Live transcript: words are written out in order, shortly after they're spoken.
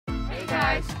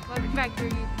guys, welcome back to our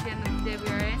YouTube channel. Today we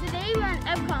are in. Today we're in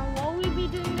Epcot. What will we be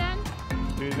doing then?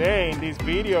 Today in this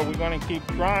video we're going to keep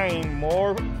trying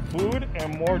more food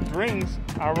and more drinks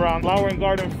around Flower and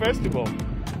Garden Festival.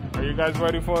 Are you guys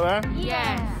ready for that?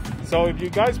 Yes. So if you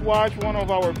guys watched one of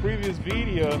our previous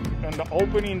videos on the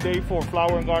opening day for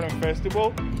Flower and Garden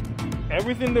Festival,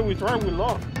 everything that we tried we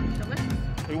loved.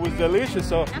 Delicious. It was delicious.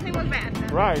 So Nothing was bad.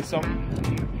 So. right. So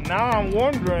now I'm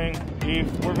wondering if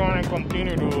we're going to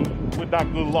continue with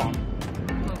that good luck.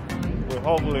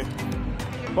 Hopefully.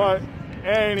 But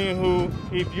anywho,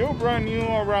 if you're brand new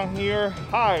around here,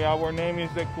 hi, our name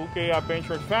is the Kool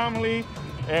Adventures family,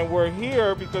 and we're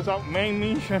here because our main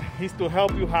mission is to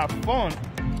help you have fun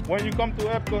when you come to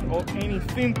Epcot or any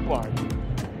theme park,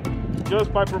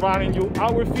 just by providing you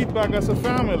our feedback as a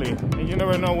family. And you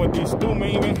never know what these two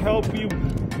may even help you.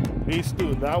 These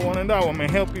two, that one and that one, may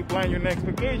help you plan your next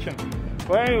vacation.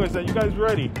 But anyways, are you guys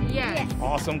ready? Yes.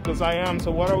 Awesome, because I am.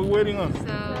 So what are we waiting on?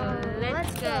 So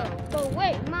let's go. But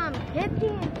wait, Mom, hit the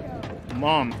intro.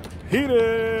 Mom, hit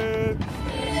it!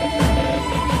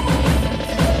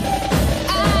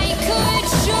 I could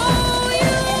show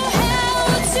you how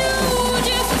to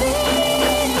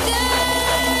defeat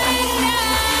the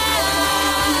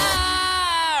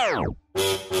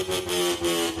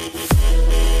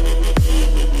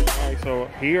Alright, so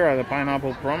here at the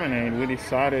Pineapple Promenade, we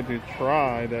decided to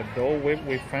try the Dole Whip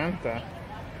with Fanta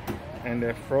and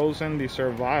the frozen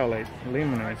dessert violet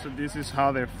lemonade. So this is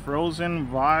how the frozen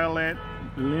violet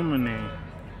lemonade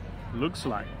looks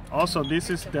like. Also, this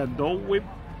is the Dole Whip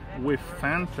with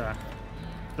Fanta.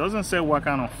 Doesn't say what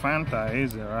kind of Fanta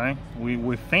is it, right?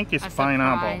 We think it's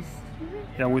pineapple.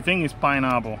 Yeah, we think it's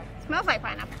pineapple. Smells like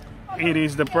pineapple. It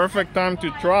is the perfect time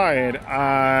to try it,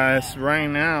 as right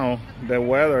now the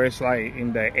weather is like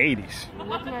in the 80s.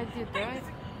 What do I do? Do I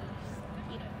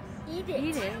Eat it.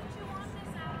 eat it?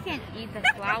 I can't eat the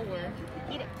flower.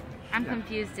 Eat it. I'm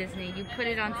confused, Disney. You put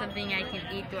it on something I can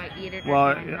eat. Do I eat it? Well,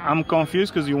 or do I not? I'm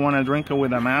confused because you want to drink it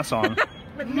with a mask on.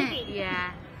 With Mickey.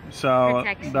 Yeah. So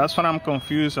Protection. that's what I'm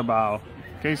confused about.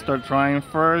 Okay, start trying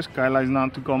first. Kyla is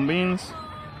not too convinced.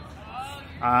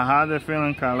 I had the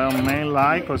feeling Kyla may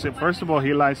like, because first of all,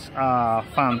 he likes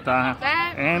Fanta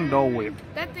and Dole Whip.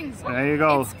 That thing's. There you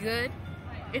go. It's good.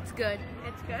 It's good.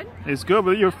 It's good. It's good,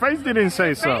 but your face didn't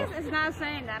say so. Face is not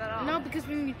saying that at all. No, because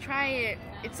when you try it,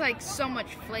 it's like so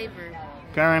much flavor.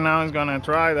 Karen now is gonna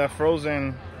try the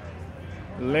frozen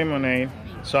lemonade.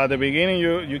 So at the beginning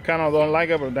you kind of don't like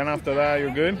it, but then after that you're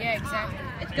good. Yeah, exactly.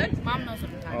 It's good. Mom knows what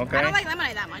I'm talking Okay. I don't like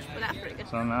lemonade that much, but that's pretty good.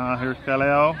 So now here's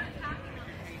Kaleo.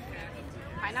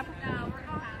 Pineapple. about.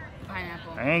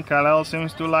 Pineapple. And Kaleo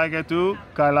seems to like it too.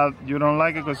 Kyla, you don't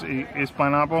like it because it's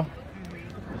pineapple.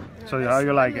 So how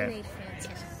you like it?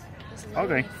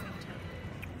 Okay.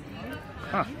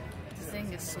 Huh. This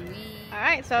thing is sweet. All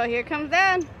right, so here comes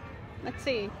Dad. Let's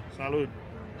see. Salud.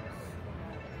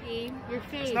 See your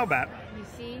face. It's not bad. You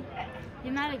see?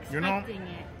 You're not You know- expecting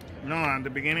it. No, at the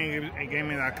beginning it gave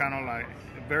me that kind of like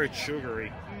very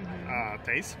sugary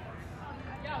taste.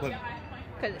 But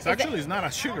it's actually it's not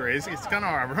as sugary. It's kind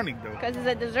of ironic though. Because it's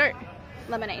a dessert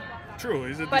lemonade. True,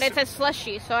 is it? But it's a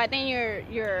slushy, so I think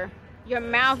your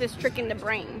mouth is tricking the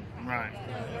brain Right.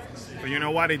 But you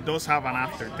know what? It does have an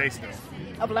aftertaste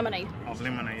though. of lemonade. Of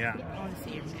lemonade, yeah. I want to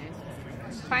see your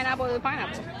face. Pineapple with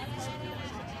pineapple.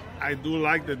 I do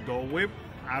like the Dole Whip.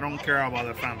 I don't care about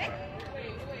the Fanta.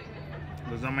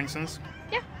 Does that make sense?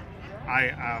 Yeah.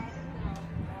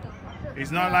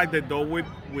 It's not like the Dole Whip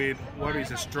with what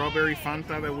is a strawberry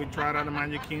Fanta that we tried at the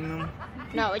Magic Kingdom.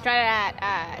 No, we tried it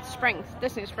at Springs,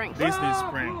 Disney Springs, Disney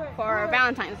Spring. for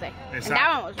Valentine's Day. And that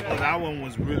one was really Oh, good. that one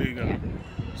was really good.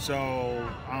 So,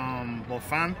 but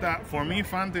Fanta, for me,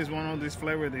 Fanta is one of these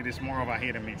flavors that is more of a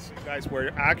hit and miss. Guys,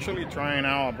 we're actually trying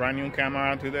out a brand new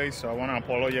camera today, so I want to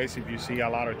apologize if you see a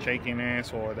lot of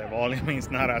shakiness or the volume is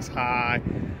not as high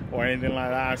or anything like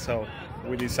that. So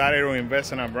we decided to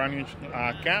invest in a brand new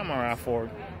camera for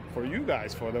you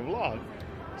guys, for the vlog.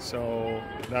 So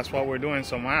that's what we're doing.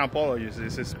 So my apologies,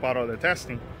 this is part of the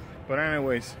testing. But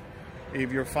anyways,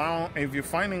 if you're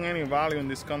finding any value in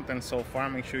this content so far,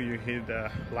 make sure you hit the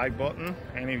like button.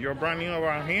 And if you're brand new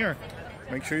around here,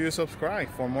 make sure you subscribe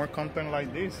for more content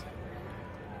like this.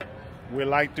 We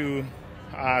like to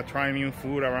try new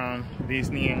food around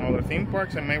Disney and other theme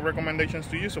parks and make recommendations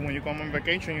to you, so when you come on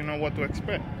vacation you know what to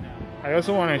expect. I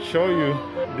also want to show you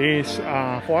this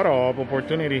photo of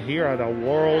opportunity here at the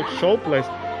World Showplace.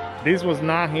 This was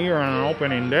not here on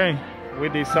opening day. We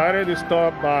decided to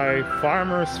stop by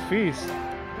Farmer's Feast,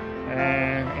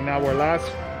 and in our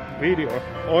last video,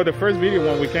 or the first video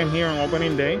when we came here on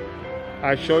opening day,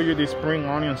 I show you the spring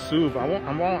onion soup. I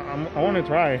want to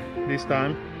try this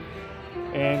time.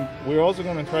 And we're also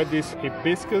going to try this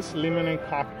hibiscus lemonade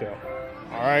cocktail.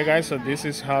 All right, guys, so this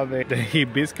is how the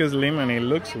hibiscus lemonade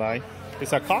looks like.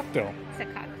 It's a cocktail. It's a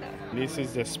cocktail. This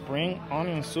is the spring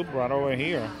onion soup right over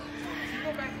here.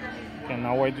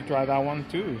 Cannot wait to try that one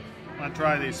too. I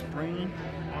try the spring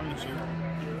onion soup.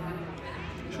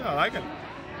 Sure, I like it.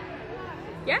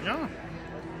 Yeah? Yeah.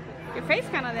 Your face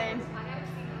kind of then.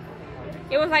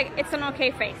 It was like, it's an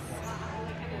okay face.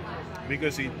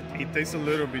 Because it takes a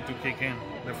little bit to kick in,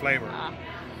 the flavor.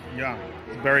 Yeah,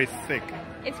 it's very thick.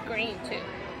 It's green too.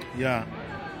 Yeah.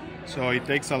 So it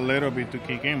takes a little bit to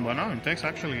kick in, but no, it takes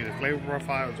actually, the flavor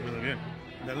profile is really good.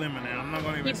 The lemonade, I'm not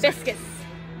going to even say Hibiscus.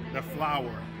 the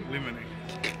flower lemonade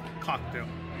cocktail.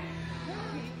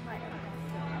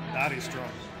 That is strong.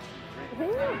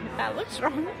 Ooh, that looks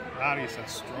strong. That is a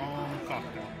strong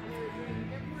cocktail.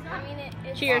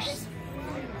 Cheers.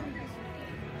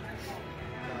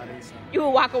 That is You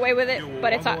will walk away with it,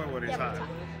 but it's hot.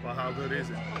 But how good is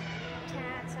it?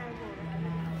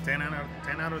 10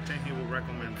 out of 10 he will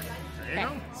recommend it. There you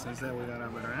go. Since that we got a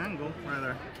better angle right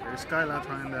there. There's Skylar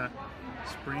trying the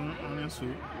spring onion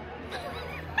soup.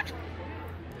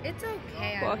 It's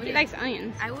okay. Well, he likes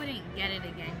onions. I wouldn't get it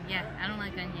again. Yeah, I don't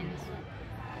like onions.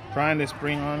 Trying the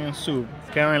spring onion soup.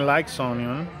 Karen likes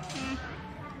onion.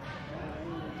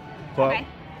 But Okay.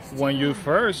 when you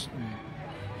first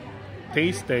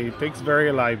taste it, it tastes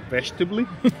very like vegetable.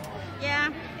 Yeah,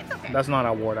 it's okay. That's not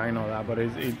a word, I know that, but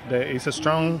it's a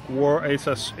strong word. It's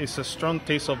a strong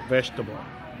taste of vegetable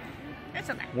It's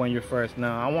okay. when you first.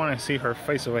 Now I want to see her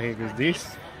face over here because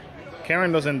this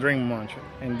Karen doesn't drink much,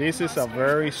 and this is a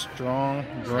very strong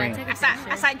drink.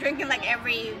 I start drinking like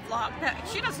every vlog.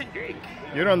 She doesn't drink.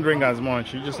 You don't drink as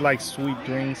much. You just like sweet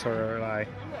drinks or like.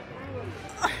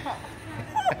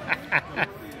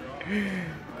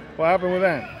 What happened with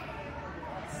that?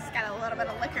 It's got a little bit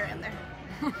of liquor in there.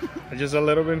 Just a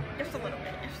little bit. Just a little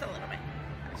bit. Just a little bit.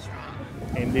 That's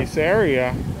strong. In this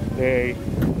area, they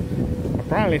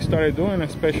apparently started doing a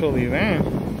special event.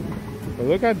 But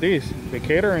look at this, the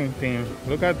catering team.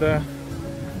 Look at the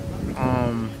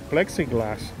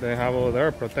plexiglass they have over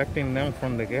there protecting them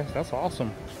from the guests. That's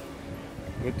awesome.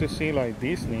 Good to see like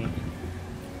Disney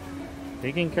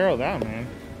taking care of that, man.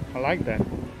 I like that.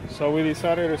 So we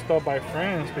decided to stop by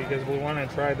Friends because we want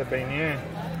to try the beignet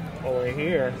over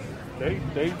here.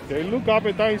 They look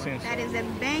appetizing. That is a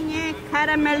beignet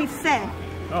caramelisé.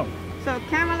 Oh. So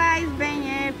caramelized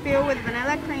beignet filled with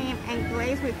vanilla cream and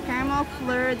glazed with caramel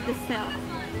fleur de sel.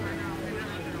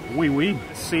 We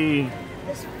see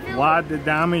what the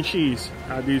damage is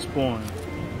at this point.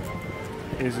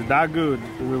 Is it that good?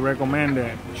 Do we recommend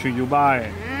it? Should you buy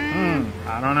it?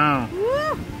 I don't know.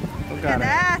 Woo! Look at at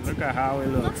that. it. Look at how it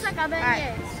looks. Looks like a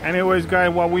beignet. Anyways, guys,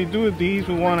 while we do these,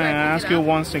 we want to ask you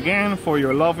once again for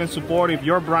your love and support. If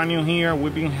you're brand new here,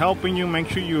 we've been helping you. Make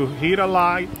sure you hit a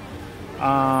like.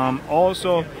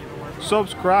 Also,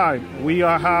 subscribe.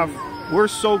 We're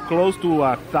so close to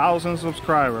 1,000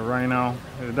 subscribers right now.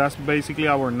 That's basically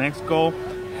our next goal.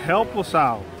 Help us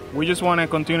out. We just want to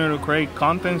continue to create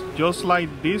content just like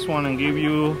this one and give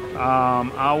you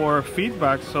our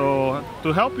feedback, so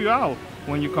to help you out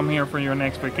when you come here for your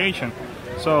next vacation.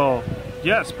 So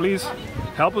yes, please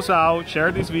help us out,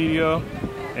 share this video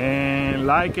and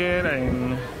like it,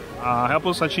 and help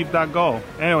us achieve that goal.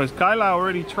 Anyways, Kyla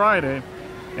already tried it,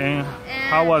 and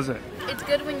how was it? It's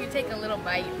good when you take a little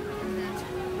bite.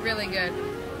 Really good.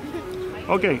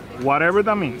 Okay, whatever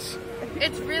that means.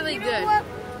 It's really You know good. what?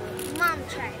 Mom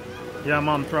tried. Yeah,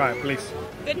 Mom, try it, please.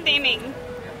 Good theming.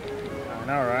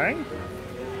 All right.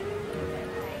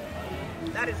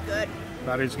 That is good.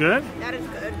 That is good. That is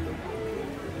good.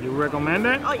 You recommend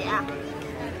it? Oh yeah.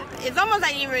 It's almost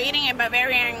like you were eating a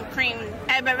Bavarian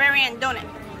Bavarian donut.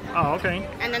 Oh, okay.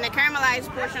 And then the caramelized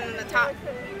portion on the top,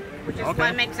 which is Okay.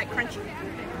 what makes it crunchy.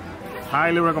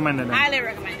 Highly recommended. Then. Highly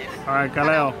recommend it. All right,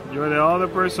 Kaleo, you're the other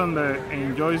person that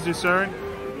enjoys dessert.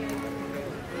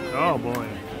 Oh boy.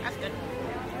 That's good.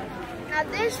 Now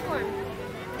this one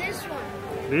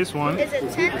This one. is a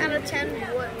 10 out of 10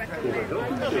 would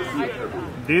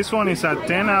recommend. This one is a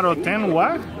 10 out of 10.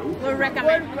 What? Would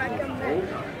recommend. Would recommend.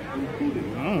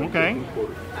 Oh, okay.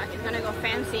 He's gonna go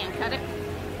fancy and cut it.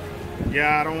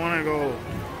 Yeah, I don't want to go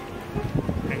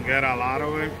and get a lot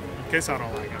of it in case I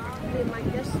don't like it.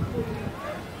 Like this.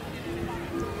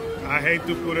 I hate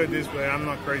to put it this way. I'm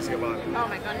not crazy about it. Oh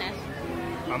my goodness.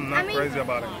 I'm not I mean- crazy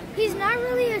about it. He's not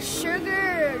really a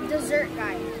sugar dessert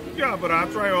guy. Yeah, but I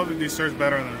try all the desserts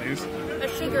better than this. A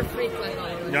sugar freak like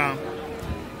always. Yeah.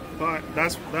 But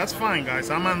that's fine, guys.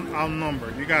 I'm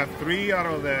outnumbered. You got 3 out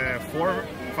of the 4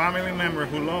 family members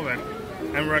who love it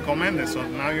and recommend it. So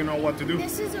now you know what to do.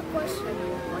 This is a question.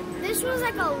 This was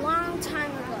like a long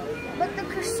time ago. But the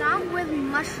croissant with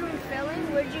mushroom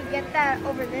filling, would you get that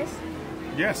over this?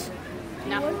 Yes,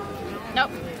 No.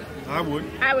 Nope. I would.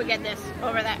 I would get this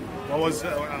over that. What was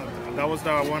that? Was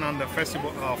the one on the festival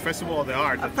of the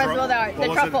art? Festival of the Art. What The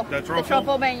was truffle. it? The The truffle.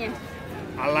 truffle beignet.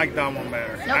 I like that one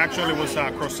better. Actually, it was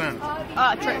a croissant.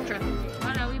 Oh, true.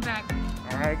 Oh no, we back.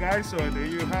 All right, guys. So there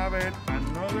you have it.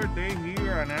 Another day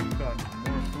here at Epcot.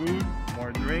 More food,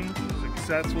 more drinks.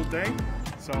 Successful day.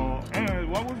 So, anyway,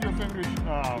 what was your favorite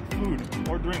food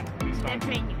or drink this The time?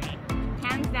 beignet.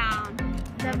 Hands down.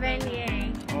 The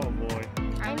beignet. Oh boy.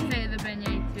 I would say the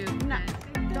beignet too. No,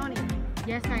 because- don't eat.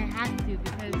 Yes, I had to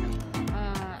because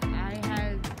I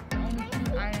had the only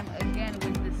food item again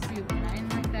was the soup, and I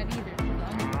didn't like that either. So the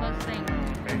only plus thing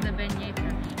was the beignet for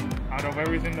me. Out of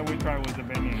everything that we tried was the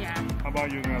beignet. Yeah. How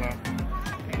about you, Gala?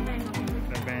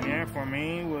 The beignet for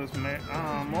me was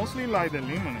mostly like the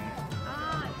lemonade.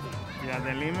 Yeah,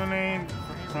 the lemonade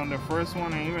from the first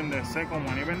one and even the second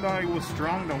one. Even though it was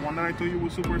strong, the one that I told you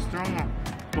was super strong,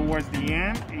 towards the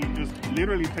end, it just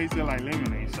literally tasted like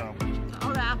lemonade. So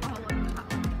All the alcohol was on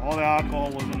top. all the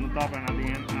alcohol was on the top, and at the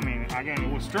end, I mean, again,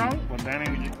 it was strong, but then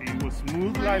it was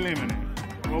smooth like lemonade.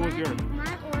 What was yours?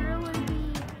 My order would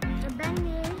be the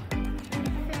beignet,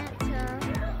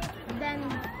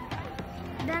 Fanta,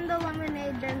 then the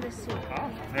lemonade, then the soup. Oh,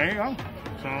 there you go.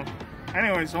 So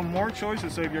anyway, so more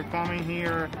choices. So if you're coming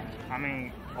here, I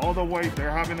mean, all the way,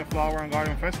 they're having the Flower and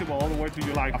Garden Festival all the way to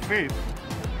July 5th.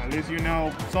 At least you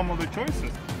know some of the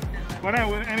choices. But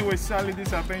anyway, sadly,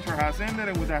 this adventure has ended.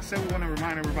 And with that said, we want to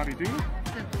remind everybody to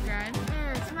Subscribe.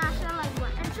 And smash that like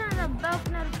button. And turn the bell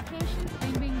notifications.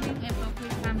 Bing, bing, bing. And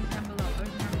focus comments down below.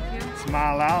 Version number 2.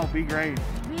 smile out, be great.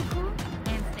 Be cool.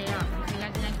 And stay up. See you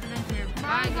guys next adventure.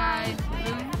 Bye, guys.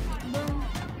 Boom.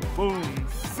 Boom. Boom.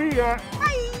 See ya.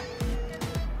 Bye.